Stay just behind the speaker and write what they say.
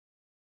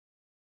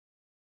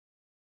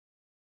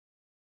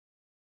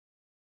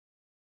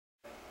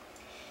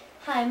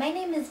Hi, my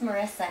name is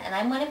Marissa and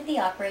I'm one of the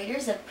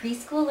operators of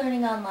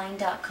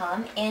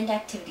preschoollearningonline.com and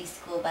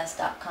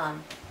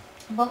activitieschoolbus.com.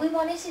 What we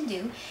wanted to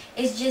do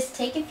is just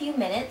take a few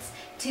minutes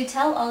to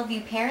tell all of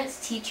you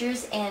parents,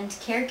 teachers, and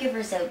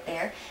caregivers out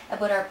there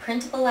about our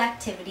printable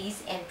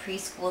activities and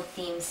preschool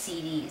themes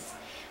CDs.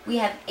 We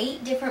have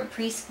 8 different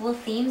preschool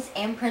themes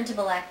and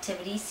printable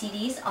activities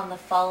CDs on the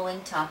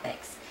following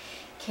topics: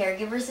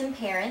 caregivers and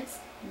parents,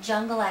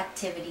 jungle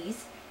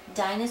activities,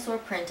 dinosaur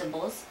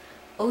printables,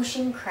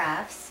 ocean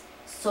crafts,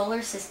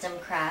 solar system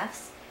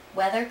crafts,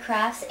 weather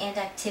crafts and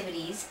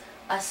activities,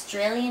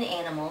 Australian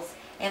animals,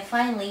 and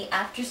finally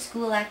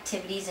after-school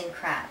activities and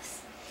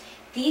crafts.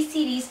 These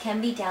CDs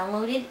can be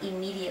downloaded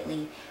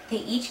immediately. They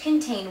each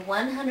contain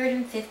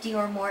 150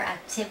 or more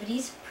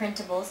activities,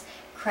 printables,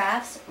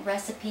 crafts,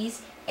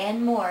 recipes,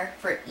 and more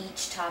for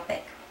each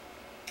topic.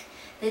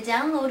 The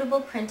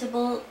downloadable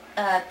printable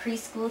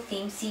preschool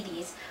theme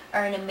CDs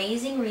are an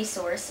amazing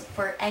resource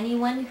for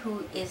anyone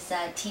who is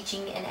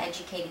teaching and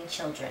educating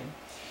children.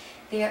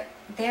 There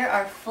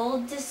are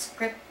full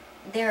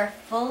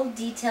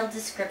detailed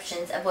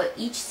descriptions of what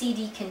each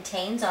CD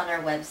contains on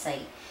our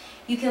website.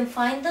 You can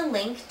find the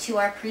link to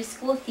our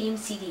preschool theme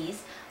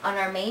CDs on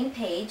our main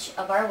page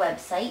of our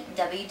website,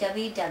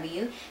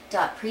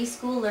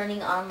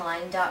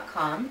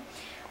 www.preschoollearningonline.com,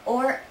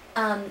 or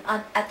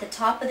at the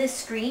top of the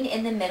screen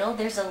in the middle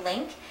there's a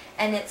link,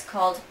 and it's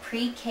called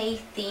Pre-K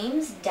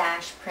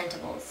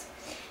Themes-Printables.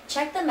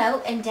 Check them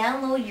out and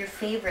download your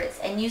favorites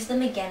and use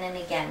them again and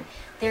again.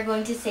 They're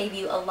going to save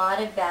you a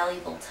lot of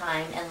valuable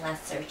time and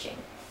less searching.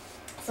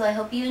 So I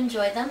hope you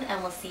enjoy them,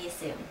 and we'll see you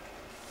soon.